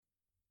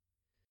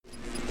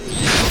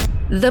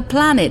The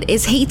planet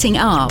is heating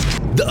up.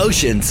 The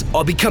oceans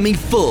are becoming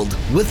filled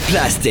with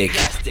plastic.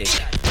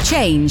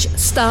 Change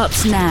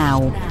starts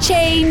now.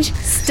 Change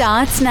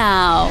starts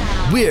now.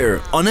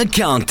 We're on a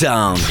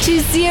countdown To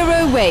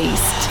zero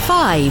waste.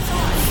 5,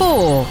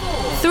 4,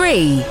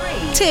 3,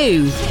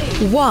 2,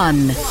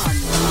 1.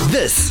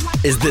 This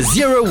is the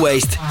Zero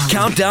Waste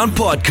Countdown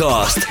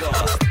Podcast.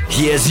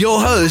 Here's your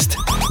host,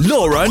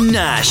 Laura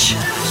Nash.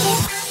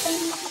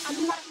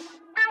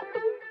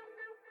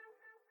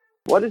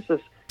 What is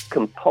this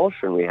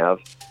compulsion we have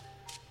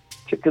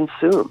to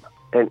consume?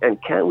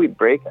 And can we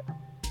break it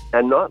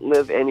and not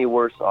live any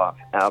worse off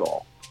at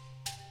all?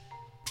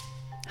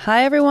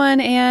 Hi,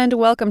 everyone, and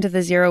welcome to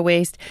the Zero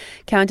Waste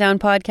Countdown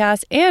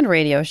podcast and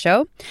radio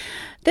show.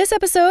 This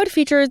episode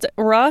features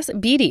Ross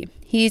Beaty.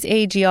 He's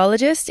a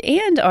geologist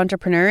and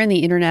entrepreneur in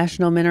the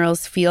international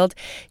minerals field.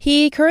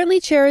 He currently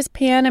chairs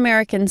Pan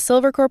American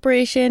Silver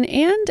Corporation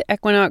and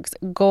Equinox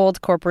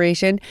Gold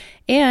Corporation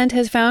and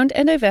has founded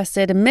and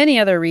divested many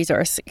other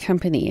resource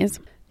companies.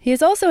 He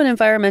is also an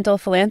environmental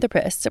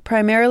philanthropist,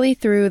 primarily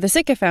through the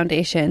Sitka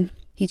Foundation.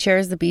 He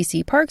chairs the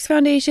BC Parks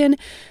Foundation,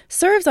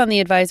 serves on the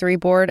advisory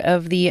board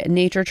of the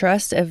Nature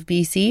Trust of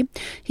BC.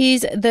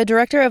 He's the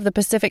director of the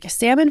Pacific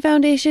Salmon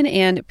Foundation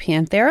and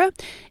Panthera,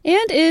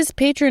 and is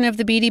patron of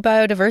the Beaty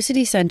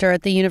Biodiversity Centre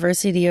at the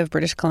University of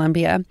British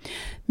Columbia.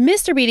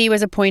 Mr. Beaty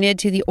was appointed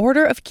to the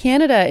Order of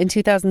Canada in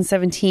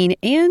 2017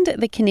 and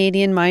the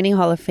Canadian Mining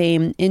Hall of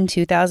Fame in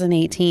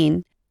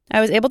 2018. I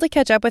was able to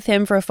catch up with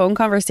him for a phone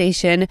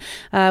conversation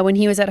when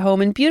he was at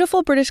home in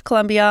beautiful British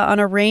Columbia on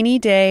a rainy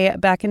day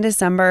back in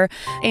December,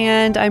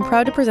 and I'm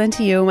proud to present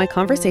to you my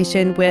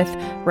conversation with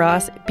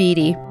Ross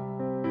Beaty.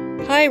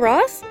 Hi,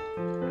 Ross.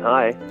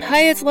 Hi.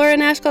 Hi, it's Laura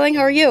Nash calling.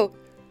 How are you?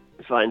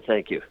 Fine,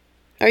 thank you.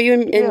 Are you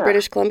in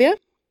British Columbia?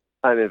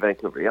 I'm in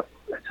Vancouver, yep.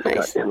 I just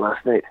Nice. got in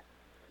last night.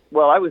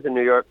 Well, I was in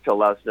New York till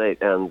last night,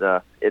 and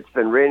it's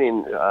been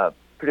raining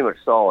pretty much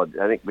solid.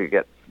 I think we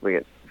get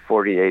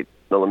 48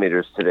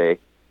 millimeters today.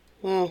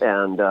 Wow.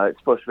 And it's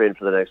supposed to rain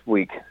for the next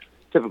week.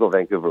 Typical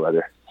Vancouver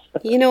weather.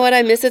 You know what?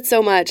 I miss it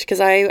so much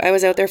because I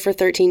was out there for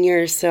 13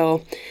 years,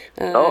 so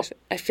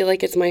I feel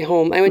like it's my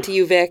home. I went to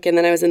UVic, and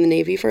then I was in the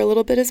Navy for a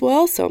little bit as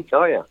well. So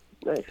Oh, yeah.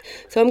 Nice.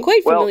 so I'm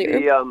quite familiar.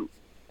 Well,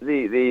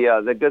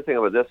 the good thing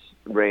about this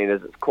rain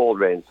is it's cold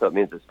rain, so it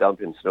means it's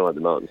dumping snow in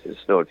the mountains.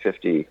 It's snowed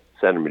 50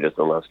 centimeters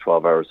in the last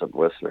 12 hours up in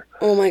Whistler.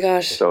 Oh, my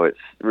gosh. So it's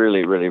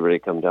really, really, really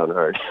come down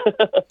hard.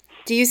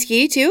 Do you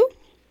ski, too?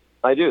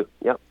 I do.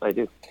 Yep, I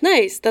do.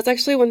 Nice. That's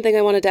actually one thing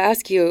I wanted to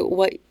ask you,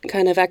 what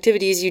kind of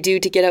activities you do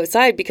to get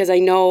outside, because I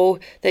know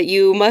that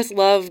you must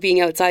love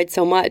being outside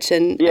so much.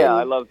 Yeah,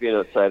 I love being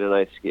outside, and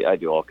I ski. I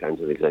do all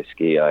kinds of things. I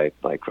ski, I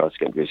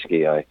cross-country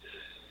ski, I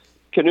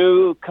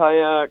canoe,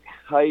 kayak,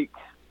 hike.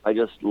 I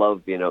just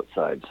love being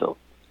outside, so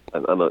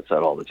I'm outside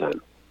all the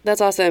time. That's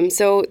awesome.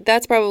 So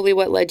that's probably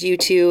what led you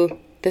to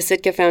the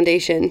Sitka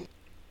Foundation.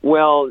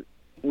 Well,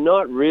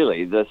 not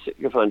really. The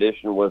Sitka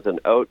Foundation was an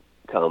outcome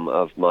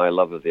of my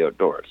love of the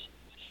outdoors.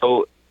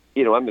 So,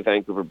 I'm a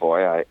Vancouver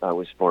boy. I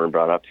was born and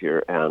brought up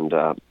here, and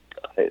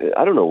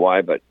I don't know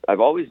why, but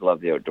I've always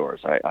loved the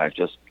outdoors. I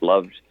just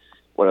loved,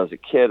 when I was a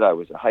kid, I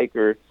was a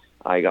hiker.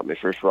 I got my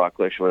first rock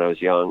collection when I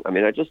was young. I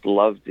mean, I just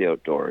loved the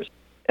outdoors.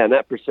 And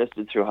that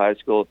persisted through high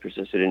school, it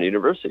persisted in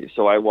university.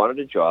 So I wanted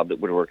a job that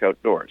would work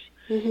outdoors.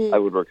 Mm-hmm. I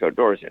would work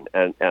outdoors in.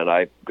 And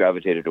I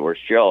gravitated towards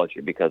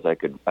geology because I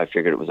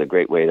figured it was a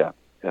great way to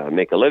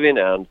make a living,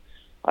 and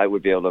I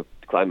would be able to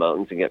climb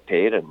mountains and get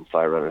paid and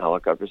fly around in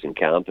helicopters and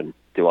camp and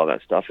do all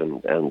that stuff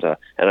and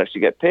actually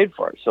get paid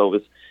for it. So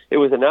it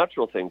was a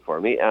natural thing for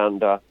me,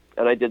 and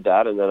I did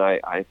that, and then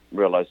I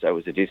realized I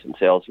was a decent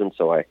salesman,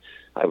 so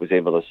I was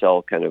able to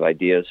sell kind of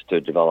ideas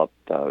to develop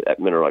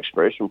mineral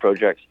exploration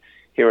projects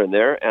here and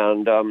there,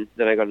 and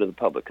then I got into the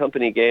public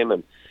company game,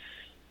 and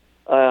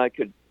I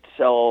could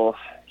sell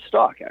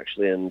stock,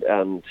 actually,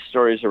 and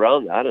stories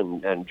around that,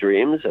 and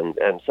dreams,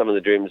 and some of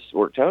the dreams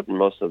worked out, and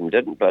most of them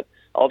didn't. But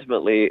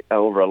ultimately,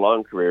 over a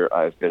long career,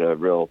 I've been a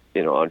real,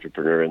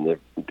 entrepreneur in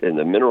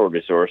the mineral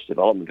resource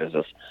development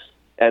business,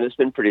 and it's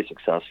been pretty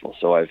successful.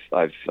 So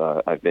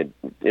I've made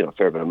a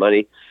fair bit of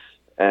money,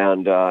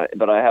 and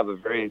but I have a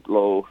very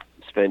low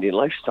spending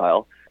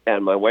lifestyle,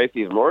 and my wife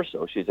even more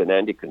so. She's an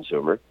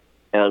anti-consumer,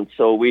 and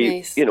so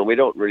we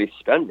don't really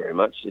spend very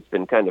much. It's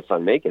been kind of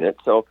fun making it.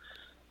 So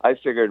I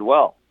figured,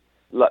 well,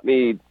 let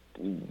me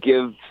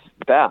give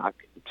back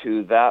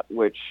to that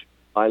which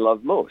I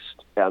love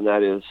most, and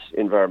that is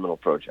environmental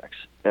projects.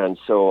 And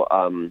so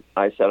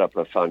I set up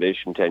a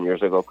foundation 10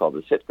 years ago called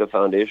the Sitka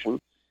Foundation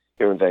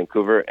here in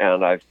Vancouver,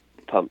 and I've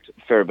pumped a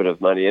fair bit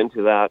of money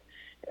into that.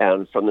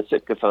 And from the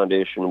Sitka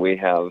Foundation, we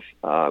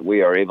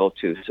are able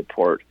to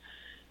support,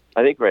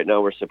 I think right now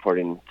we're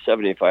supporting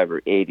 75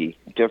 or 80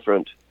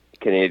 different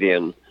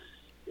Canadian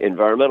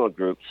environmental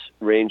groups,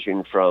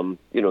 ranging from,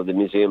 the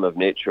Museum of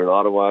Nature in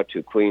Ottawa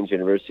to Queen's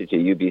University to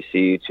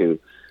UBC to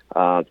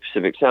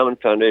Pacific Salmon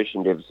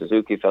Foundation, David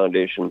Suzuki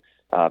Foundation,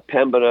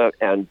 Pembina,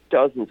 and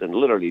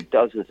literally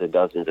dozens and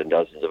dozens and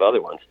dozens of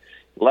other ones.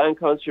 Land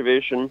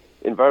conservation,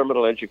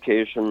 environmental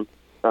education,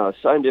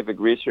 scientific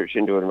research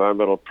into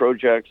environmental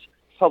projects,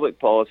 public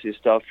policy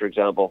stuff, for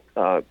example,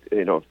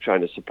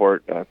 trying to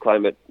support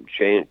climate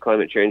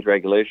change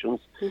regulations,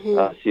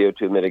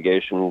 CO2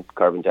 mitigation,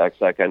 carbon tax,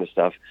 that kind of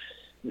stuff.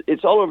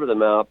 It's all over the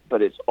map,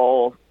 but it's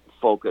all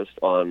focused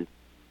on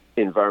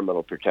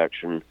environmental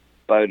protection,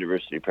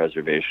 biodiversity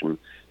preservation,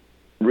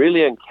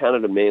 really in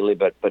Canada mainly,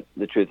 but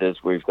the truth is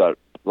we've got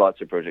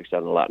lots of projects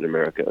down in Latin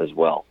America as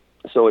well.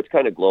 So it's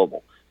kind of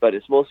global, but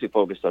it's mostly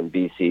focused on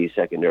BC,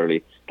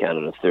 secondarily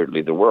Canada,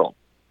 thirdly the world.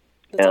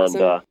 That's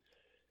awesome.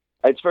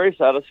 It's very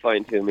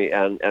satisfying to me,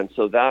 and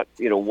so that,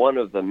 one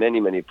of the many,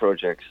 many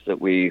projects that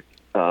we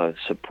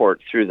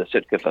support through the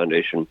Sitka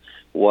Foundation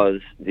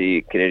was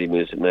the Canadian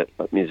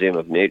Museum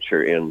of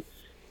Nature in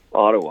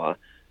Ottawa.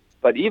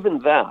 But even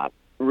that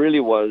really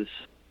was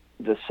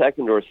the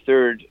second or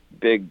third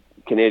big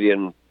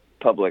Canadian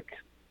public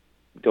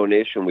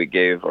donation we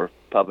gave, or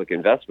public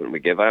investment we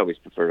gave. I always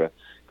prefer to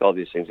call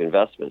these things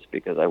investments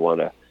because I want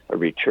a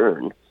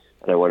return,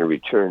 and I want a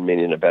return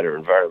meaning a better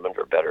environment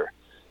or better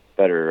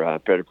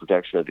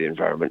protection of the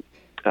environment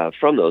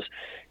from those.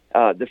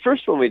 The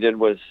first one we did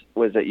was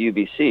at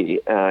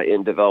UBC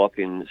in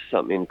developing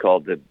something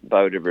called the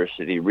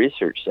Biodiversity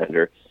Research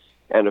Center,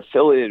 and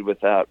affiliated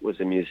with that was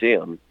a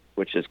museum,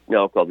 which is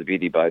now called the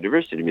Beaty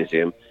Biodiversity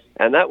Museum,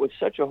 and that was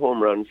such a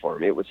home run for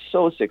me. It was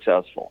so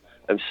successful.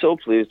 I'm so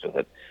pleased with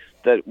it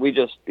that we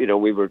just,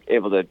 we were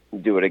able to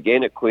do it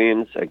again at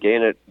Queen's,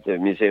 again at the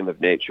Museum of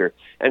Nature,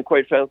 and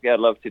quite frankly, I'd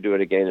love to do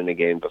it again and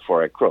again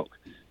before I croak.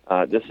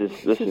 This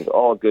is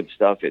all good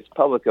stuff. It's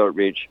public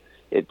outreach.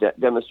 It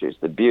demonstrates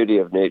the beauty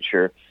of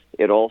nature.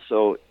 It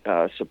also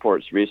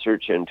supports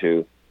research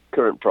into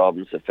current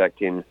problems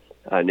affecting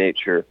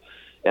nature,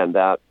 and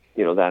that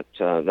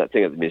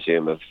thing at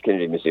the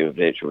Canadian Museum of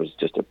Nature was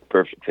just a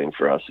perfect thing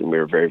for us, and we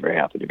were very, very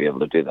happy to be able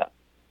to do that.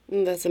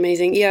 That's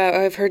amazing.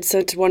 Yeah, I've heard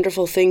such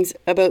wonderful things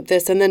about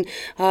this. And then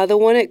the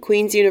one at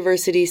Queen's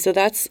University, so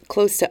that's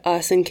close to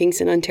us in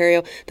Kingston,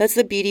 Ontario. That's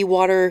the Beaty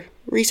Water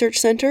Research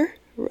Centre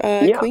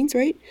at Queen's,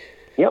 right?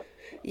 Yep.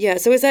 Yeah,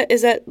 so is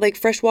that like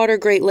freshwater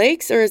Great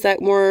Lakes, or is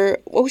that more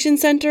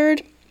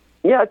ocean-centered?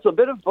 Yeah, it's a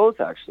bit of both,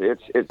 actually.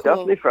 It's Cool.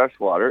 definitely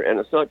freshwater, and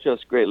it's not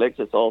just Great Lakes.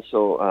 It's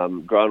also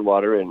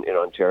groundwater in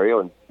Ontario,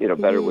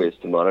 and better ways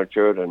to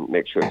monitor it and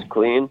make sure it's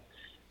clean.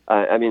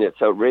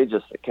 It's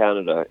outrageous that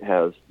Canada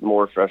has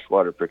more fresh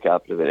water per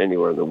capita than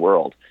anywhere in the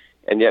world,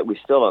 and yet we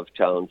still have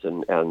towns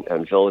and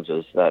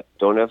villages that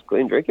don't have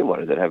clean drinking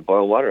water, that have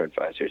boil water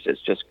advisories.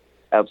 It's just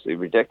absolutely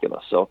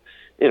ridiculous. So,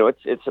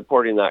 it's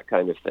supporting that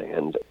kind of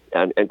thing,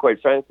 and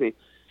quite frankly,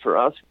 for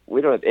us,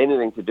 we don't have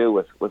anything to do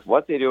with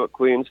what they do at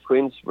Queen's.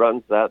 Queen's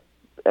runs that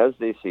as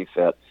they see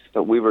fit,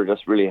 but we were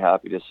just really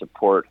happy to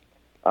support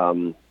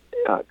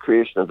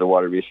creation of the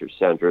Water Research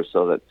Center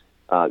so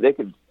that they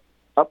could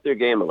up their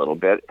game a little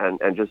bit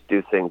and just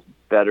do things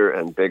better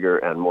and bigger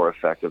and more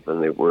effective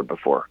than they were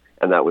before.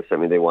 And that was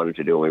something they wanted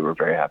to do, and we were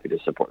very happy to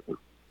support them.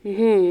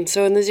 Mm-hmm.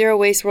 So in the zero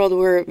waste world,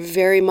 we're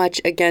very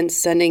much against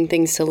sending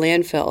things to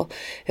landfill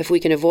if we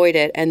can avoid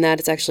it. And that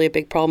is actually a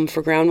big problem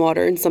for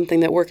groundwater, and something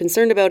that we're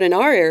concerned about in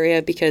our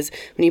area, because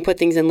when you put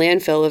things in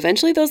landfill,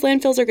 eventually those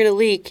landfills are going to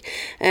leak,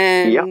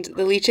 and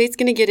the leachate's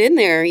going to get in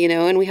there,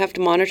 and we have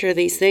to monitor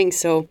these things.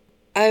 So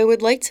I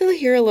would like to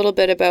hear a little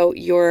bit about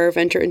your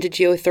venture into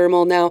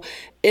geothermal. Now,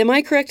 am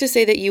I correct to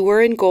say that you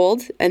were in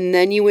gold and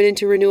then you went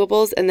into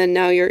renewables and then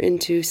now you're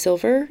into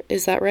silver?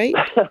 Is that right?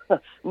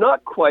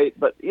 Not quite,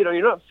 but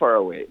you're not far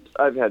away.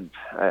 I've had,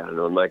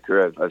 in my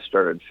career, I've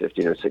started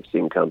 15 or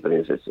 16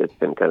 companies. It's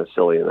been kind of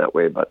silly in that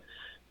way, but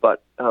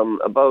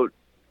about,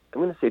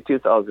 I'm going to say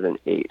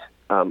 2008,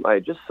 I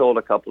just sold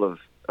a couple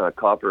of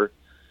copper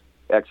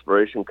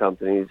exploration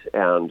companies,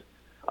 and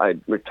I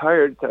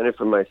retired kind of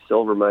from my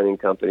silver mining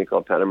company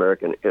called Pan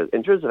American.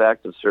 In terms of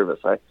active service,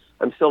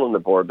 I'm still on the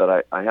board,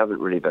 but I haven't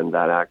really been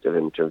that active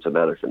in terms of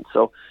management.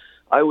 So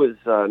I was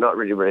not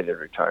really ready to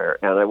retire,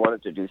 and I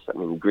wanted to do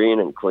something green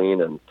and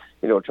clean and,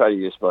 try to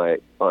use my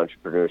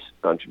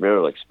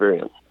entrepreneurial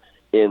experience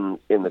in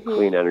the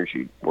clean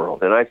energy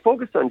world. And I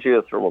focused on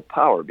geothermal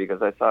power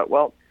because I thought,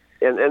 well,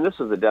 and this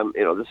is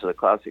this is a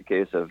classic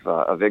case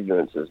of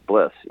ignorance is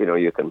bliss.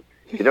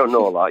 If you don't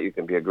know a lot, you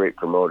can be a great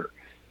promoter.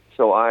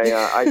 So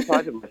I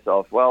thought to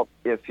myself, well,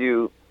 if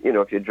you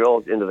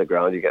drill into the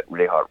ground, you get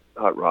really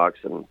hot rocks,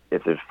 and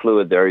if there's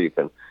fluid there, you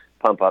can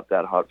pump up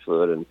that hot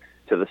fluid and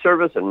to the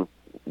surface and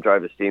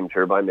drive a steam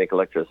turbine, make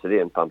electricity,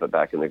 and pump it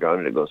back in the ground,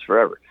 and it goes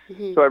forever.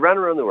 Mm-hmm. So I ran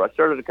around the world. I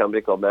started a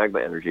company called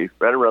Magma Energy,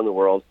 ran around the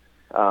world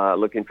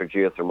looking for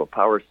geothermal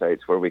power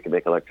sites where we can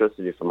make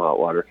electricity from hot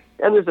water,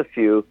 and there's a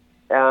few.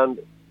 And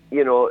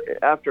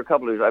after a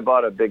couple of years, I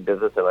bought a big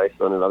business in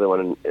Iceland, another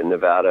one in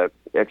Nevada,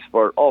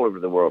 export all over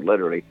the world,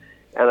 literally.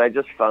 And I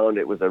just found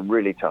it was a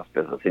really tough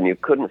business, and you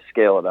couldn't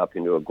scale it up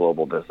into a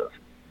global business.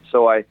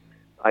 So I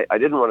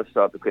didn't want to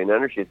stop the clean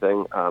energy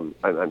thing.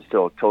 I'm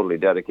still totally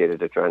dedicated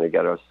to trying to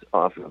get us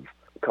off of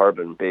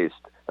carbon-based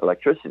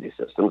electricity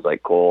systems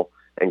like coal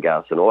and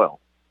gas and oil.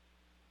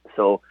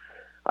 So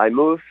I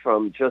moved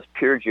from just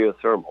pure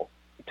geothermal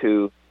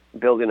to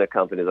building a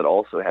company that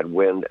also had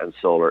wind and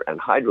solar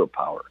and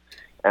hydropower.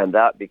 and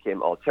that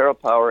became Altera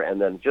Power.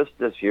 And then just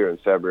this year in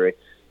February,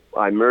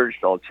 I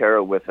merged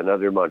Altera with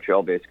another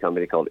Montreal-based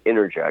company called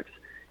Interjex.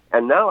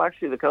 And now,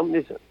 actually, the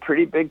company's a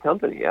pretty big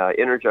company.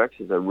 Interjex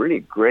is a really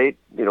great,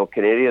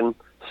 Canadian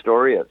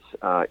story.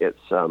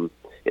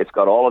 It's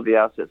got all of the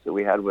assets that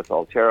we had with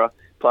Altera,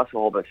 plus a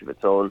whole bunch of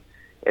its own,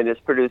 and it's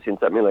producing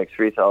something like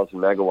 3,000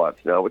 megawatts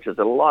now, which is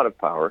a lot of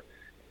power.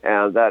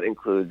 And that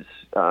includes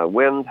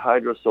wind,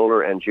 hydro,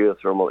 solar, and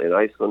geothermal in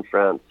Iceland,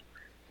 France,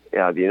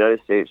 the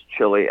United States,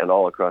 Chile, and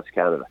all across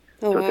Canada.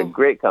 Oh, so wow. It's a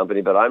great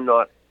company, but I'm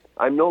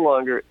no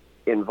longer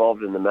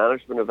involved in the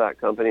management of that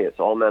company. It's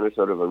all managed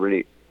out of a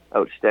really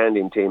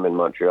outstanding team in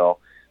Montreal.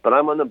 But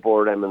I'm on the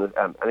board. I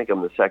think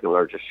I'm the second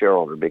largest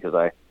shareholder because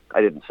I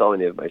didn't sell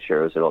any of my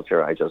shares in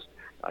Altera.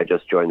 I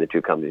just joined the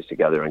two companies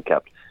together and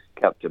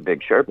kept a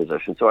big share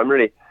position. So I'm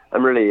really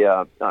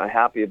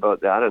happy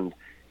about that.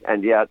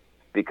 And yet,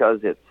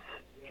 because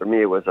for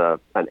me it was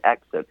an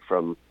exit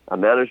from a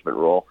management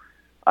role,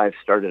 I've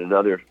started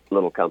another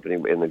little company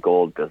in the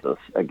gold business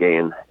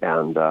again,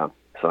 and so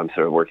I'm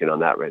sort of working on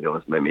that right now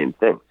as my main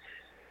thing.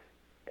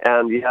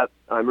 And yet,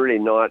 I'm really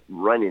not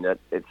running it.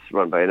 It's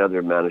run by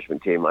another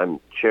management team. I'm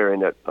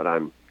chairing it, but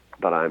I'm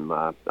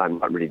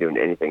not really doing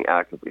anything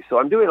actively. So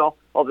I'm doing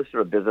all this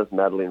sort of business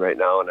meddling right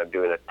now, and I'm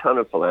doing a ton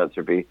of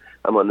philanthropy.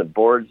 I'm on the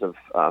boards of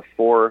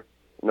 4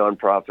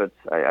 nonprofits.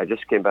 I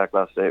just came back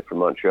last night from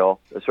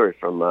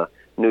from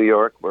New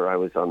York, where I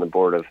was on the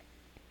board of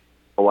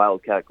a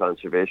wildcat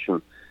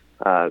conservation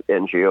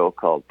NGO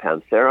called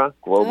Panthera,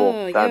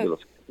 global fabulous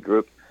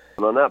group.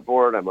 I'm on that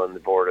board. I'm on the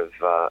board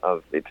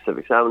of the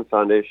Pacific Salmon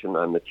Foundation.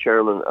 I'm the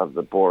chairman of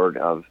the board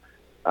of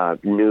a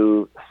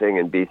new thing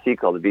in BC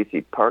called the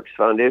BC Parks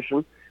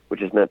Foundation,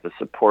 which is meant to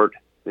support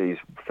these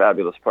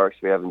fabulous parks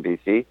we have in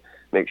BC,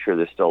 make sure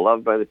they're still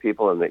loved by the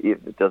people, and that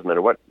it doesn't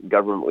matter what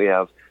government we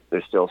have,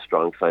 there's still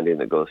strong funding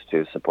that goes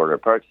to support our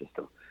park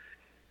system.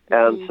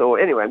 And so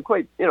anyway, I'm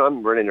quite,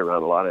 I'm running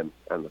around a lot. I'm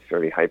a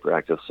very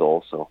hyperactive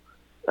soul, so,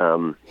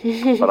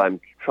 but I'm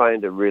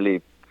trying to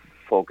really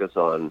focus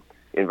on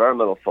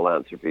environmental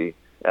philanthropy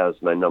as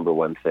my number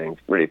one thing,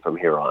 really from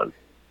here on.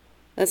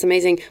 That's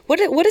amazing. What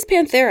is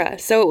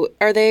Panthera? So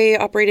are they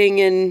operating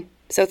in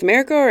South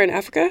America or in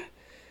Africa?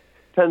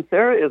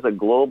 Panthera is a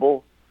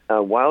global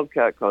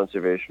wildcat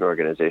conservation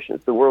organization.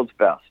 It's the world's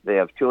best. They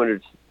have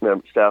 200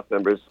 staff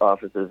members,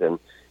 offices in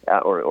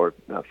or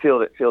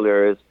field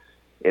areas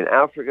in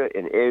Africa,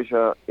 in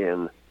Asia,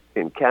 in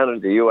Canada,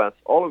 the U.S.,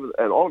 all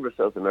over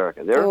South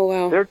America.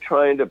 They're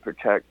trying to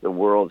protect the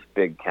world's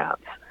big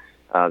cats,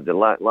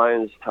 the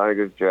lions,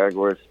 tigers,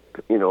 jaguars.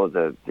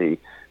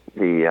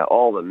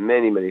 All the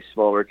many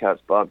smaller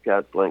cats,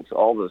 bobcats, lynx,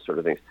 all those sort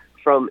of things.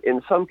 From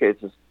in some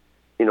cases,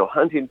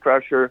 hunting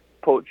pressure,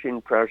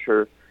 poaching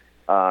pressure,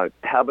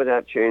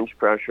 habitat change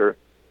pressure,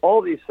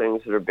 all these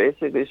things that are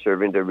basically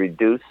serving to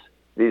reduce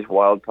these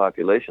wild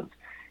populations.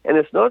 And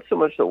it's not so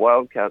much that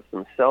wildcats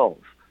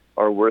themselves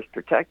are worth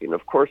protecting.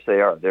 Of course they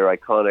are. They're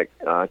iconic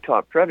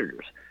top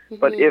predators.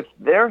 Mm-hmm. But if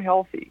they're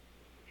healthy,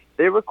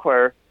 they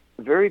require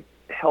very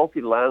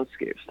healthy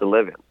landscapes to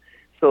live in.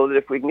 So that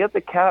if we can get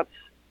the cats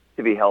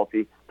to be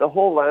healthy, the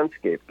whole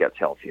landscape gets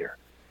healthier.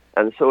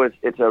 And so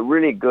it's a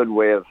really good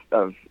way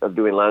of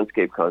doing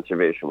landscape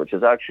conservation, which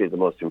is actually the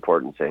most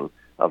important thing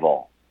of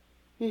all.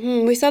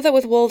 Mm-hmm. We saw that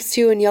with wolves,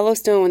 too, in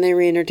Yellowstone when they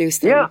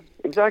reintroduced them. Yeah,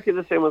 exactly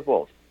the same with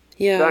wolves.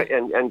 Yeah.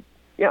 And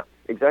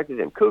exactly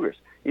the same. Cougars.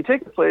 You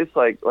take a place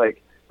like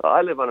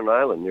I live on an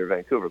island near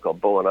Vancouver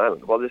called Bowen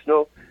Island. Well, there's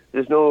no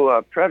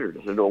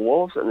predators. There's no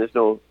wolves and there's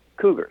no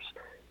cougars.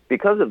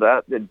 Because of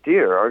that, the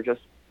deer are just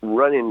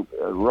running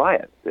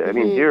riot. I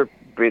mean, deer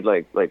breed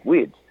like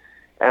weeds.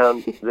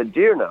 And the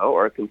deer now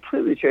are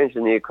completely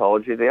changing the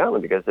ecology of the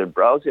island because they're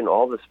browsing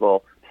all the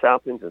small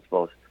saplings and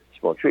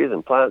small trees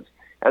and plants,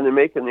 and they're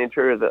making the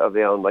interior of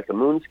the island like a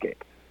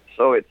moonscape.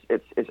 So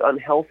it's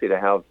unhealthy to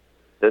have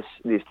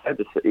these types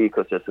of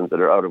ecosystems that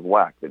are out of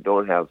whack, that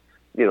don't have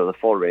the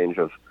full range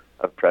of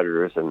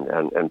predators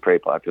and prey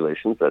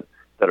populations that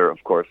are,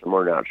 of course, a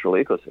more natural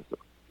ecosystem.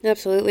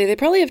 Absolutely. They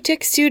probably have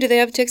ticks, too. Do they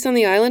have ticks on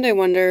the island, I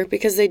wonder?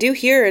 Because they do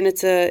here, and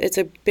it's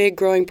a big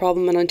growing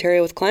problem in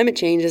Ontario with climate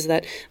change, is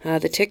that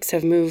the ticks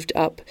have moved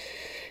up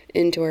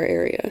into our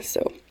area.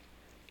 So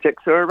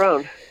ticks are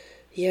around.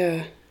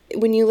 Yeah.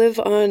 When you live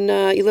on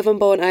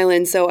Bowen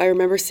Island, so I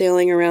remember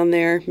sailing around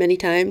there many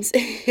times,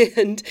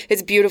 and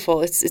it's beautiful.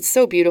 It's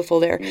so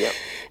beautiful there. Yep.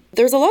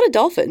 There's a lot of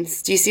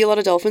dolphins. Do you see a lot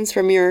of dolphins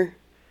from your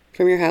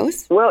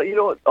house? Well,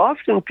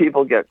 often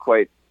people get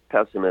quite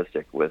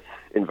pessimistic with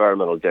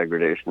environmental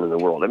degradation in the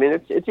world. I mean,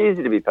 it's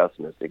easy to be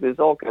pessimistic. There's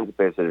all kinds of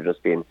places that are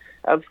just being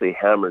absolutely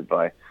hammered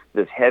by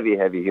this heavy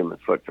human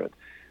footprint.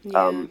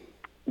 Yeah.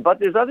 But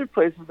there's other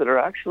places that are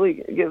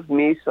actually give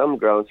me some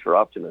grounds for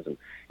optimism.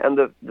 And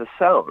the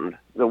sound,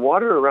 the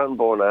water around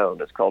Bowen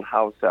Island is called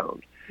Howe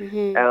Sound.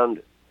 Mm-hmm.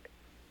 And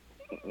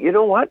you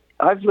know what?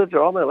 I've lived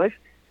there all my life.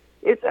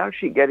 It's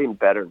actually getting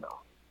better now.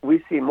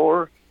 We see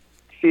more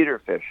feeder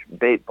fish,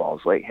 bait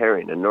balls like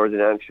herring and northern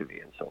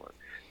anchovy and so on.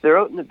 They're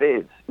out in the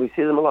bays. We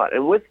see them a lot.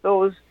 And with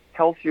those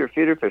healthier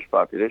feeder fish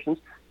populations,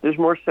 there's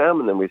more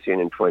salmon than we've seen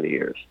in 20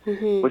 years.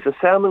 With the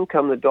salmon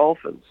come the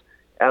dolphins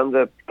and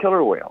the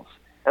killer whales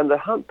and the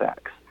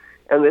humpbacks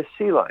and the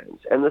sea lions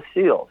and the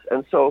seals.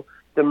 And so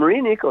the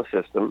marine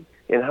ecosystem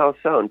in Howe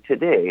Sound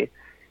today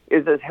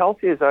is as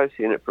healthy as I've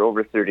seen it for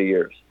over 30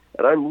 years.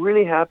 And I'm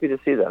really happy to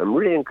see that. I'm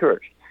really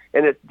encouraged.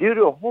 And it's due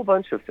to a whole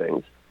bunch of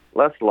things.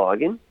 Less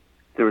logging.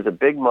 There was a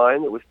big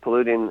mine that was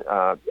polluting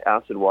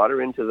acid water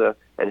and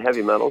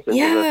heavy metals into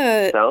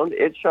the Sound.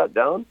 It shut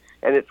down,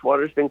 and its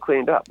water's been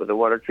cleaned up with a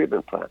water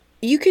treatment plant.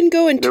 You can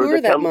go and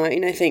tour that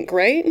mine, I think,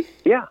 right?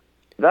 Yeah.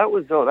 That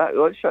was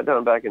shut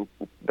down back in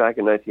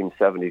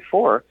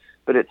 1974,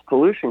 but its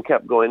pollution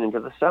kept going into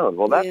the Sound.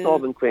 Well, that's all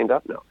been cleaned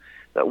up now.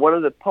 That one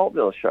of the pulp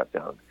mills shut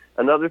down.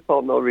 Another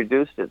pulp mill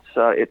reduced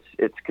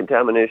its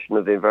contamination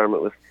of the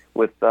environment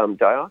with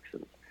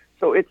dioxins.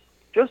 So it's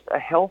just a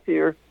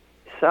healthier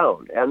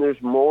Sound, and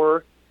there's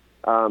more.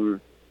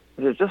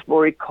 There's just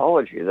more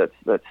ecology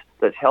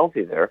that's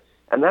healthy there,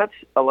 and that's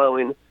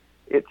allowing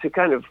it to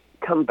kind of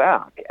come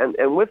back.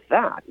 And with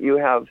that, you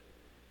have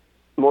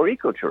more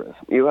ecotourism.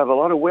 You have a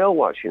lot of whale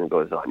watching that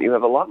goes on. You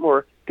have a lot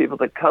more people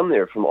that come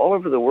there from all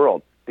over the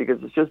world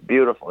because it's just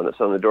beautiful and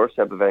it's on the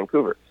doorstep of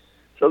Vancouver.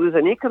 So there's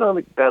an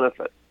economic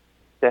benefit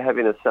to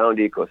having a Sound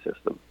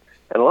ecosystem,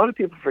 and a lot of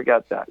people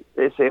forget that.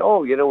 They say,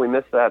 "Oh, we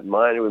missed that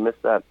mine, or we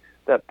missed that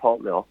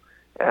pulp mill."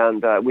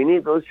 And we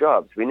need those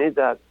jobs. We need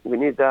that. We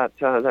need that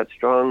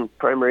strong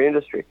primary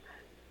industry.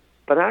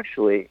 But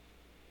actually,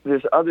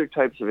 there's other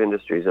types of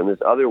industries, and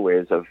there's other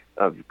ways of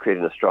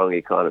creating a strong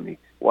economy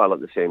while at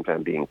the same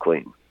time being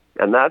clean.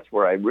 And that's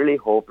where I really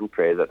hope and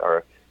pray that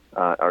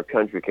our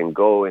country can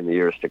go in the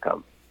years to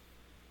come.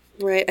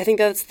 Right. I think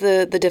that's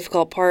the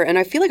difficult part. And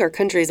I feel like our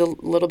country is a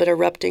little bit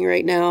erupting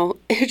right now,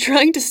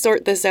 trying to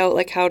sort this out.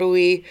 Like, how do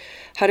we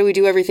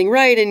do everything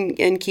right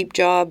and keep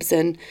jobs?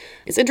 And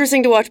it's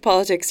interesting to watch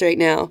politics right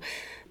now.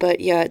 But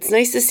yeah, it's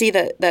nice to see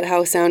that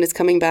Howe Sound is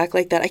coming back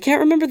like that. I can't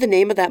remember the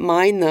name of that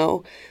mine,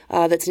 though,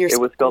 that's near... It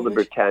was called the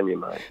Britannia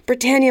Mine.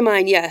 Britannia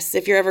Mine, yes.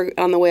 If you're ever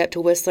on the way up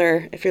to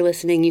Whistler, if you're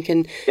listening, you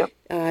can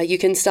you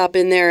can stop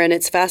in there, and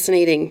it's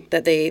fascinating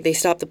that they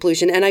stop the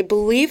pollution. And I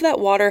believe that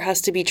water has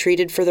to be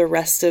treated for the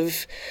rest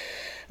of,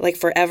 like,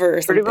 forever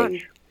or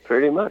something.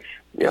 Pretty much.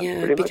 Yeah,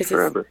 pretty much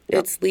forever.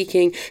 It's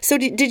leaking. So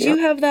did you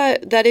have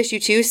that issue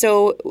too?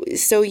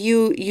 So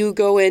you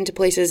go into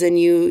places and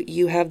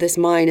you have this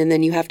mine, and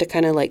then you have to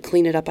kind of like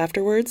clean it up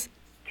afterwards?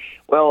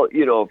 Well,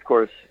 of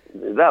course,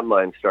 that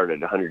mine started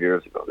 100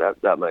 years ago.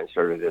 That mine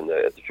started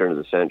at the turn of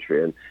the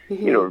century. And,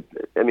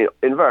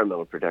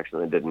 environmental protection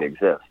that didn't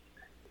exist.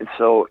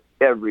 So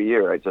every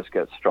year it just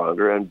gets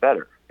stronger and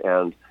better.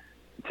 And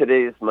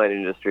today's mine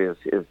industry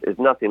is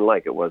nothing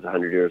like it was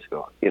 100 years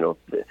ago,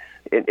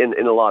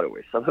 in a lot of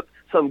ways.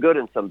 Some good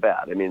and some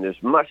bad. I mean,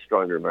 there's much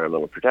stronger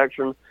environmental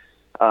protection.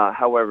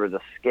 However,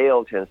 the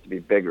scale tends to be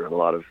bigger in a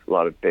lot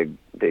of big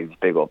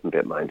open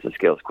pit mines. The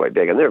scale is quite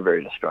big, and they're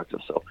very destructive.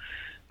 So,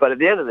 but at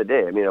the end of the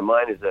day, I mean, a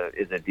mine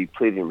is a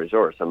depleting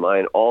resource. A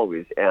mine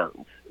always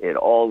ends. It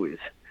always,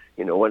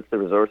 once the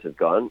resource is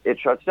gone, it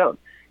shuts down.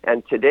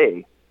 And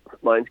today,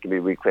 mines can be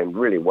reclaimed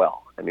really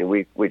well. I mean,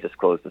 we just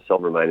closed a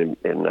silver mine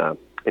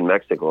in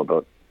Mexico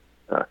about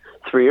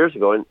 3 years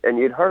ago, and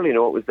you'd hardly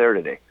know it was there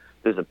today.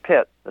 There's a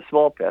pit, a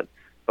small pit,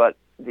 but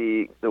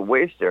the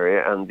waste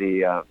area and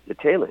the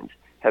tailings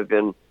have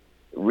been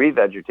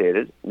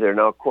revegetated. They're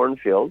now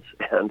cornfields,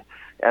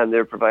 and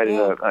they're providing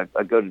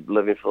a good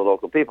living for the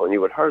local people, and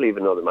you would hardly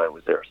even know the mine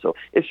was there. So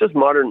it's just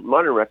modern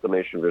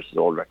reclamation versus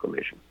old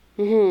reclamation.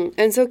 Mm-hmm.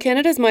 And so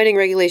Canada's mining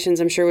regulations,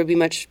 I'm sure, would be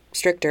much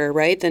stricter,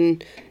 right?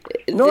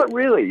 Not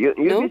really. You'd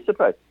be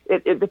surprised.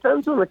 It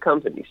depends on the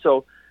company.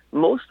 So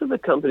most of the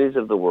companies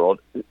of the world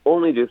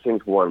only do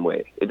things one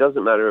way. It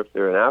doesn't matter if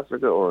they're in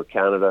Africa or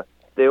Canada.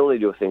 They only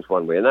do things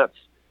one way. And that's,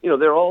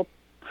 they're all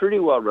pretty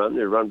well run.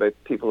 They're run by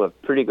people who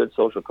have pretty good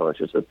social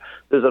consciousness.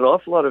 There's an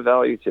awful lot of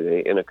value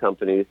today in a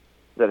company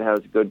that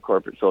has good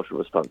corporate social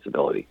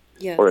responsibility,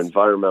 or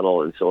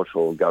environmental and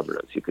social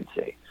governance, you could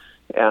say.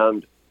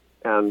 And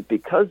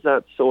because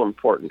that's so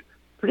important,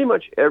 pretty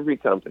much every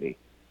company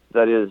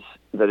that is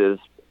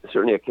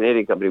certainly a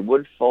Canadian company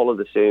would follow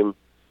the same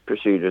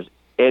procedures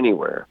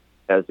anywhere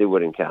as they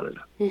would in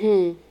Canada.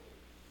 Mm-hmm.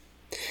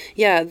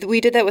 Yeah, we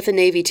did that with the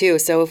Navy too.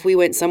 So if we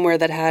went somewhere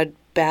that had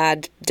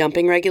bad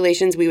dumping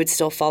regulations, we would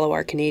still follow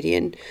our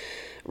Canadian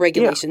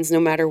regulations no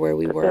matter where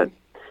we were.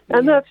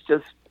 And it's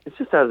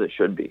just as it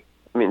should be.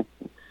 I mean,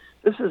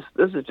 this is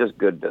just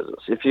good business.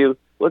 If you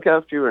look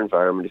after your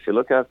environment, if you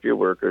look after your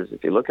workers,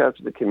 if you look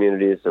after the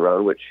communities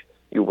around which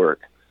you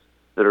work,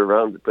 that are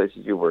around the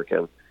places you work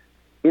in,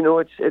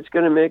 it's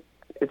going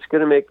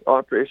to make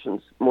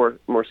operations more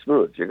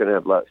smooth. You're going to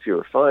have a lot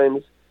fewer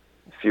fines,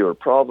 fewer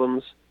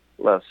problems,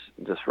 less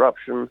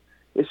disruption.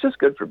 It's just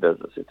good for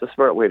business. It's a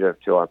smart way to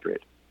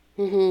operate.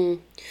 Mm-hmm.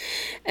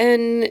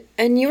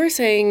 And you were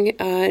saying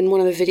in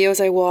one of the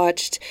videos I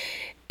watched,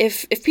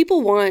 if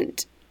people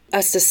want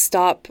us to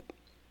stop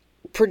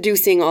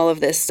producing all of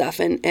this stuff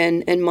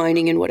and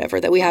mining and whatever,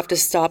 that we have to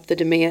stop the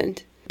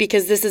demand.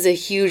 because this is a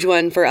huge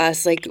one for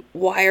us. Like,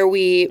 why are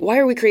we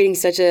creating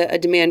such a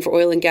demand for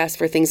oil and gas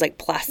for things like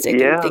plastic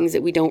and things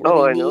that we don't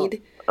really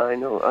need? I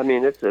know. I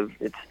mean,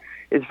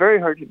 it's very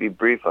hard to be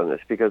brief on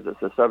this because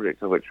it's a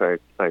subject of which I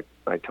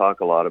talk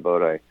a lot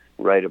about, I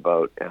write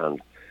about,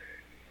 and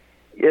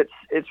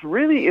it's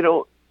really, you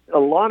know, a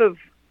lot of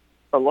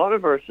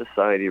our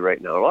society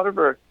right now, a lot of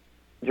our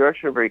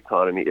direction of our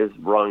economy is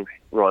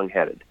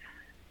wrong-headed.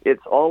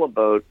 It's all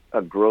about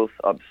a growth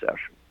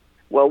obsession.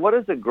 Well, what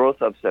does a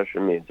growth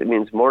obsession mean? It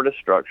means more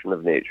destruction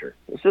of nature.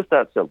 It's just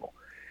that simple.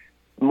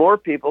 More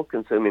people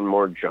consuming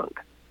more junk,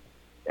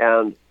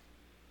 and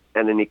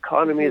an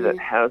economy that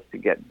has to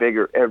get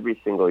bigger every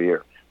single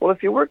year. Well,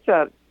 if you work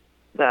that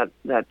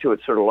to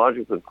its sort of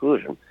logical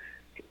conclusion,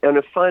 in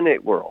a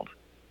finite world,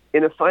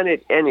 in a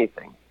finite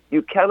anything,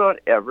 you cannot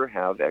ever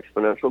have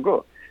exponential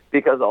growth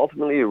because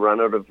ultimately you run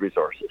out of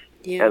resources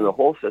and the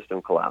whole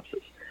system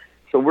collapses.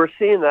 So we're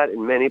seeing that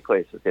in many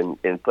places,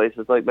 in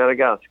places like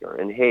Madagascar,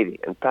 and Haiti,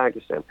 and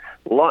Pakistan,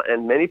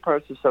 and many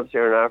parts of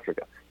sub-Saharan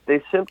Africa.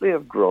 They simply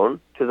have grown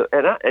to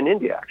and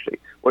India actually,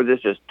 where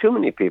there's just too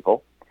many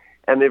people,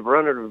 and they've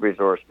run out of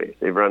resource base.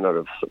 They've run out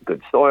of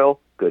good soil,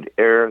 good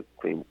air,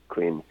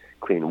 clean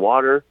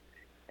water,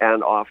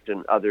 and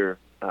often other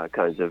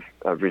kinds of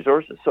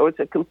resources. So it's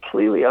a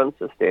completely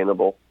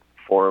unsustainable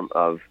form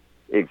of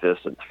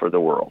existence for the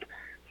world.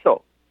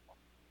 So,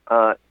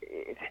 how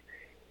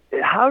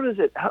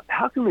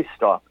can we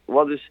stop it?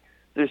 Well,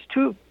 there's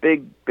two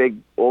big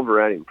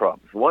overriding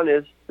problems. One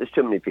is there's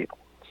too many people.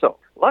 So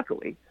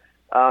luckily,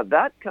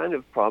 that kind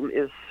of problem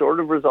is sort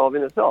of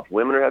resolving itself.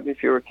 Women are having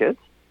fewer kids.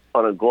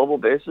 On a global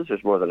basis,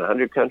 there's more than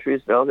 100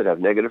 countries now that have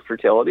negative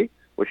fertility,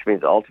 which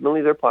means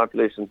ultimately their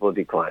populations will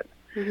decline.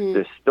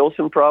 There's still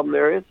some problem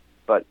areas,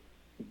 but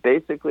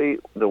basically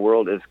the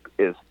world is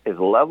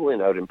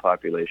leveling out in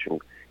population,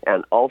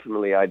 and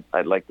ultimately I'd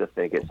like to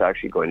think it's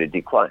actually going to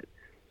decline.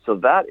 So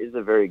that is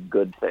a very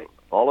good thing.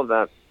 All of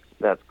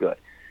that's good.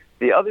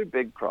 The other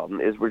big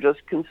problem is we're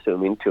just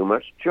consuming too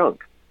much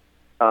junk.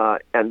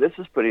 And this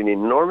is putting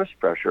enormous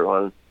pressure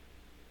on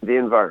the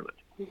environment.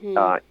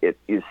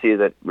 You see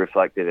that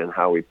reflected in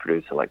how we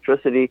produce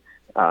electricity,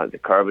 the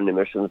carbon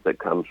emissions that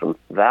come from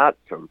that,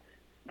 from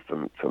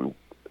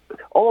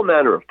all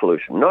manner of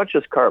pollution, not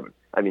just carbon.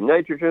 I mean,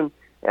 nitrogen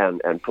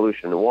and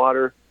pollution in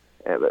water,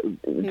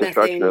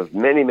 destruction of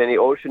many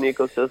ocean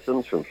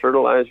ecosystems from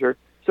fertilizer.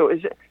 So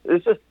it's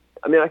just,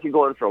 I mean, I could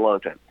go on for a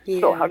long time.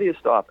 So how do you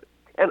stop it?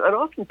 And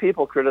often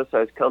people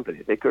criticize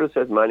companies. They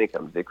criticize mining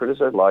companies. They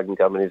criticize logging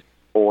companies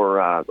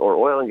or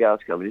oil and gas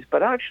companies.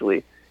 But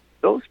actually,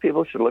 those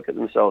people should look at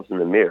themselves in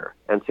the mirror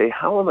and say,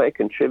 how am I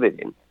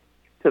contributing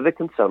to the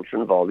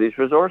consumption of all these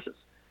resources?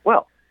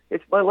 Well,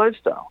 it's my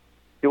lifestyle.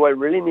 Do I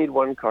really need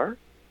one car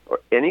or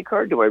any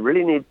car? Do I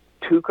really need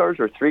 2 cars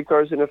or 3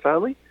 cars in a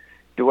family?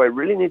 Do I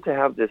really need to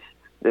have this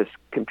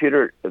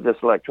computer, this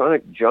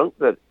electronic junk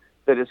that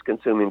is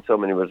consuming so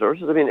many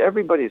resources? I mean,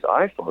 everybody's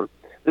iPhone,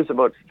 there's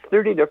about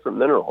 30 different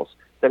minerals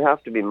that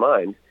have to be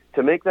mined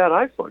to make that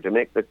iPhone, to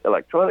make the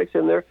electronics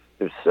in there.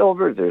 There's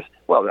silver,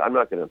 I'm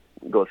not going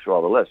to go through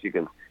all the list.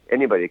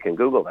 Anybody can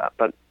Google that.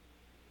 But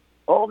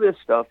all this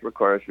stuff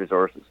requires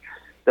resources.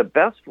 The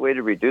best way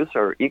to reduce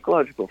our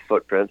ecological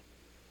footprint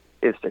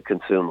is to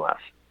consume less.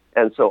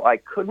 And so I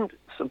couldn't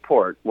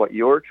support what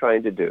you're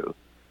trying to do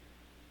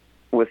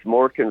with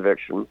more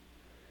conviction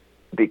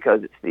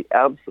because it's the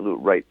absolute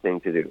right thing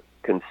to do.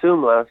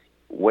 Consume less,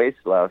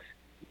 waste less,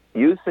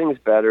 use things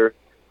better,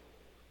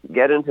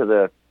 get into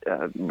the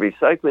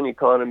recycling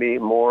economy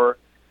more.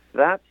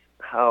 That's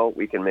how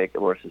we can make a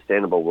more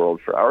sustainable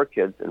world for our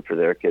kids and for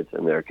their kids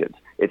and their kids.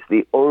 It's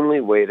the only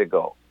way to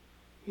go.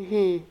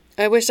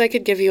 I wish I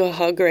could give you a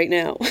hug right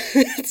now.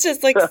 It's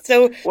just like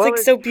so,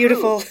 so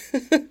beautiful.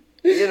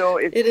 You know,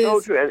 it's so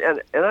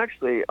true. And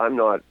actually, I'm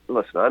not.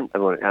 Listen,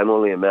 I'm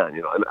only a man.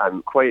 You know,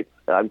 I'm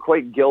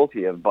quite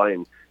guilty of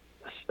buying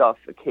stuff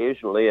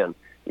occasionally, and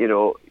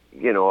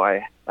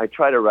I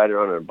try to ride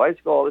around on a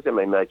bicycle all the time.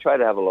 I mean, I try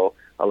to have a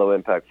low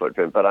impact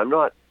footprint, but I'm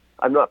not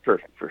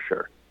perfect for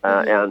sure.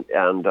 And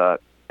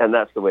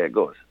that's the way it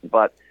goes.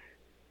 But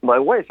my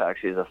wife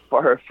actually is a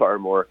far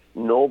more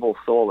noble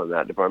soul in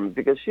that department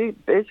because she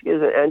basically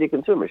is an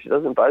anti-consumer. She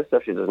doesn't buy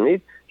stuff she doesn't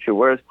need. She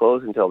wears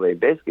clothes until they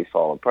basically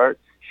fall apart.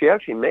 She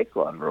actually makes a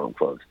lot of her own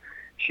clothes.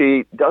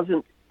 She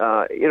doesn't,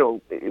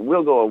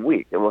 we'll go a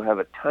week and we'll have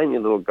a tiny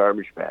little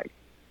garbage bag.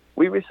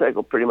 We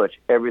recycle pretty much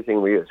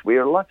everything we use. We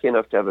are lucky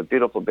enough to have a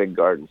beautiful big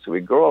garden, so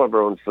we grow all of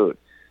our own food.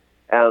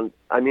 And,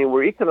 I mean,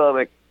 we're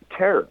economic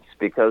terrorists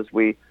because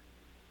we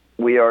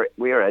are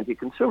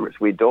anti-consumers.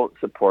 We don't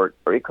support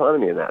our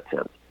economy in that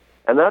sense.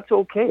 And that's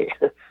okay.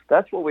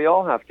 That's what we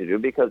all have to do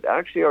because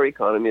actually our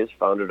economy is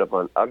founded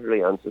upon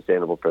utterly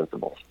unsustainable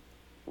principles.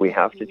 We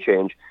have to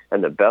change,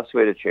 and the best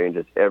way to change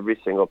is every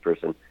single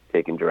person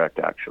taking direct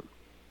action.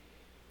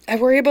 I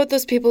worry about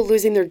those people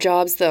losing their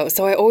jobs, though.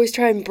 So I always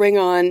try and bring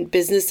on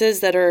businesses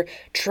that are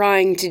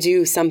trying to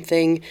do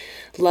something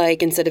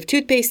like instead of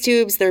toothpaste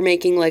tubes, they're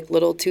making like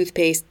little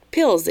toothpaste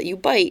pills that you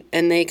bite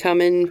and they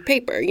come in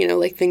paper,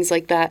 like things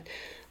like that.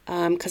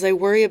 Because I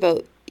worry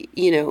about,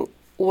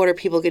 what are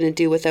people going to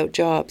do without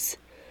jobs?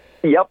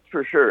 Yep,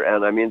 for sure.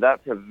 And I mean,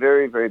 that's a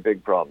very, very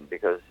big problem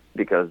because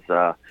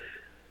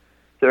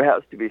there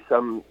has to be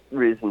some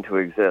reason to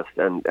exist,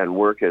 and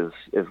work is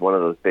one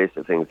of those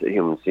basic things that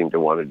humans seem to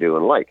want to do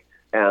and like.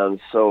 And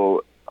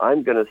so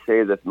I'm going to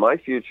say that my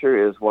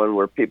future is one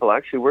where people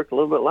actually work a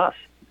little bit less,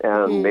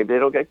 and maybe they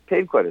don't get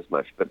paid quite as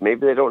much, but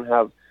maybe they don't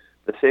have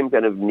the same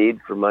kind of need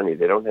for money.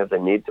 They don't have the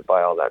need to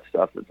buy all that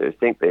stuff that they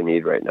think they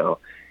need right now,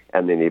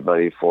 and they need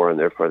money for, and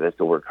therefore they have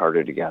to work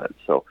harder to get it.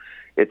 So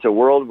it's a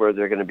world where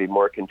they're going to be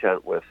more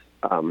content with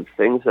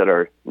things that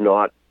are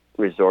not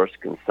resource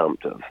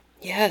consumptive.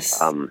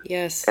 Yes.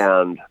 Yes.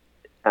 And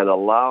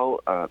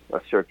allow a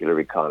circular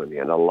economy,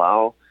 and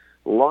allow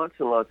lots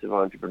and lots of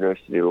entrepreneurs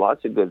to do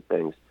lots of good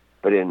things,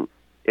 but in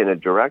a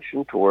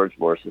direction towards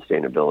more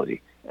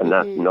sustainability. And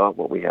that's not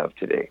what we have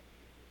today.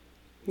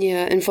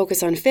 Yeah, and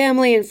focus on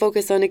family and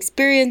focus on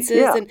experiences.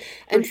 Yeah,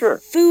 and sure.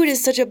 Food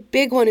is such a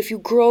big one. If you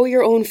grow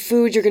your own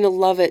food, you're going to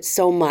love it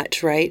so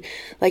much, right?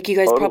 Like you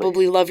guys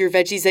probably love your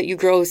veggies that you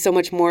grow so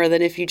much more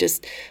than if you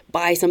just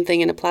buy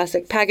something in a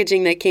plastic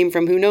packaging that came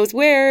from who knows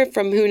where,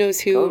 from who knows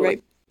who,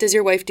 right? Does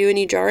your wife do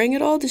any jarring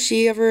at all? Does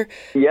she ever?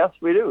 Yes,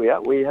 we do. Yeah,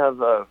 we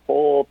have a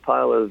whole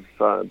pile of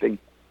big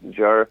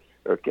jar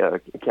or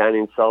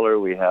canning cellar.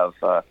 We have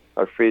our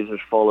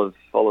freezers full of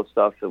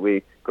stuff that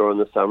we grow in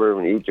the summer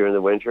and eat during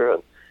the winter.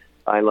 And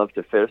I love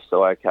to fish,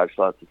 so I catch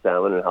lots of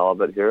salmon and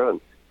halibut here and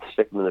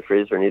stick them in the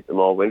freezer and eat them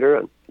all winter.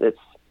 And it's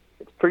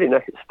pretty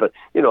nice. But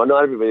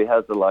not everybody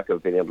has the luck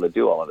of being able to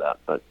do all of that.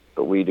 But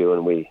we do,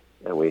 and we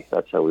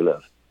that's how we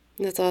live.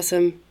 That's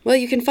awesome. Well,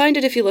 you can find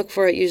it if you look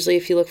for it. Usually,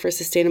 if you look for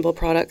sustainable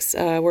products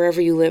wherever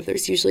you live,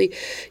 there's usually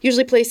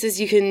places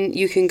you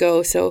can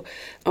go. So,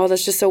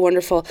 that's just so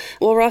wonderful.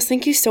 Well, Ross,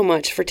 thank you so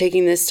much for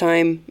taking this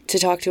time to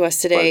talk to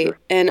us today. Pleasure.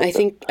 And I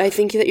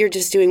think that you're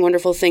just doing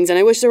wonderful things. And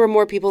I wish there were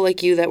more people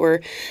like you that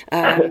were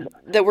There's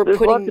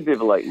lots of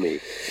people like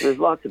me. There's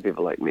lots of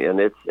people like me, and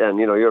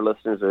your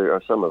listeners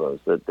are some of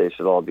those that they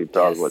should all be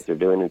proud of what they're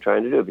doing and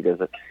trying to do,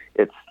 because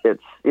it's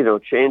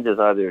change is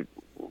either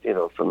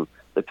from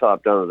the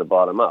top down or the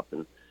bottom up,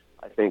 and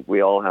I think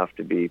we all have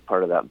to be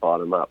part of that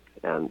bottom up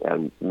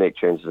and make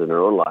changes in our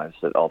own lives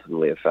that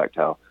ultimately affect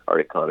how our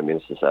economy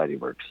and society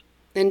works.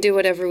 And do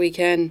whatever we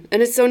can.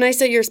 And it's so nice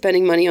that you're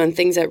spending money on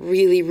things that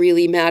really,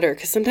 really matter,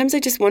 because sometimes I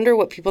just wonder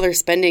what people are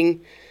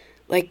spending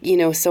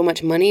so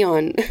much money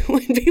on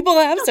when people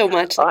have so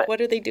much.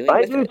 What are they doing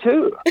with it? I do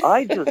too.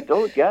 I just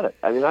don't get it.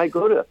 I mean, I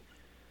go to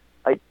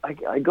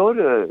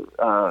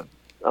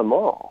a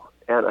mall,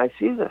 and I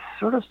see this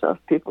sort of stuff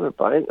people are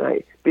buying,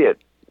 be it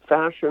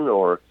fashion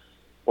or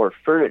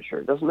furniture.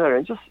 It doesn't matter.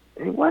 And just,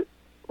 what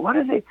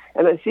are they?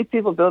 And I see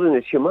people building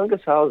these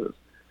humongous houses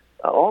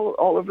all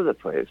over the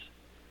place.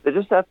 They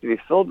just have to be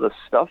filled with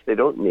stuff they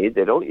don't need,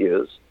 they don't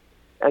use.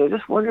 And I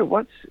just wonder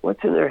what's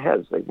in their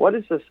heads. Like, what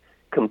is this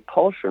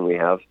compulsion we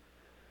have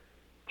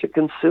to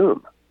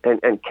consume?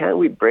 And can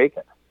we break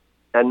it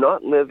and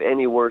not live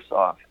any worse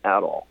off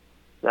at all?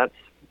 That's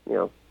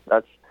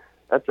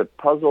a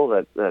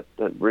puzzle that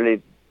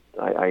really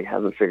I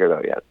haven't figured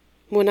out yet.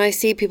 When I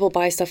see people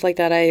buy stuff like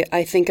that,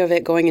 I think of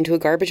it going into a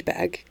garbage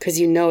bag, because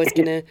it's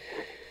going to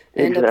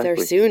end up there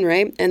soon,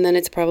 right? And then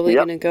it's probably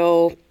going to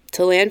go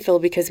to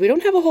landfill, because we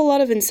don't have a whole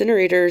lot of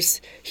incinerators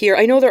here.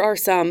 I know there are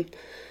some,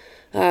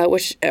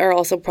 which are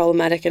also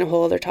problematic and a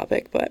whole other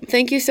topic. But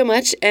thank you so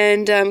much,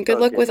 and good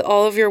luck with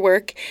all of your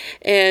work,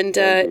 and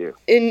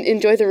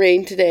enjoy the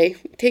rain today.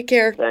 Take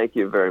care. Thank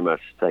you very much.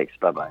 Thanks.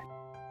 Bye-bye.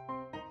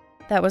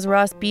 That was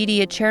Ross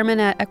Beaty, a chairman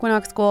at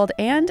Equinox Gold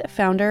and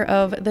founder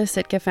of the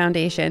Sitka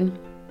Foundation.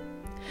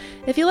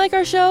 If you like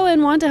our show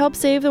and want to help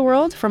save the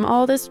world from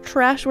all this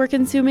trash we're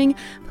consuming,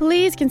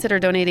 please consider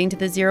donating to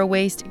the Zero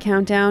Waste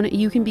Countdown.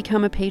 You can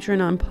become a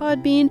patron on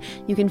Podbean,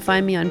 you can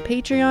find me on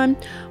Patreon,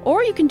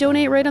 or you can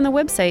donate right on the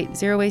website,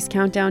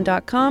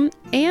 zerowastecountdown.com.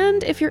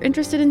 And if you're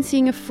interested in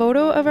seeing a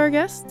photo of our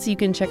guests, you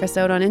can check us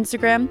out on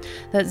Instagram.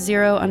 That's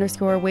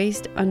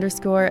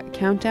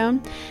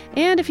 @0_waste_countdown.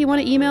 And if you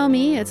want to email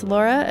me, it's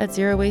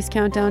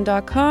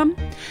laura@zerowastecountdown.com.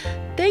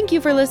 Thank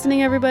you for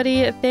listening,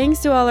 everybody. Thanks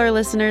to all our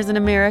listeners in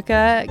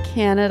America,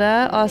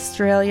 Canada,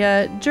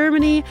 Australia,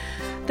 Germany,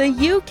 the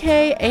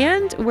UK,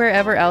 and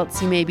wherever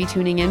else you may be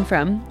tuning in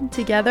from.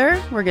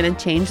 Together, we're going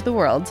to change the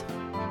world.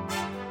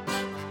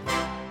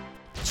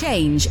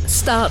 Change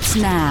starts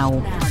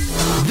now.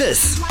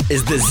 This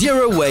is the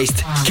Zero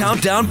Waste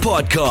Countdown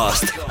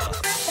Podcast.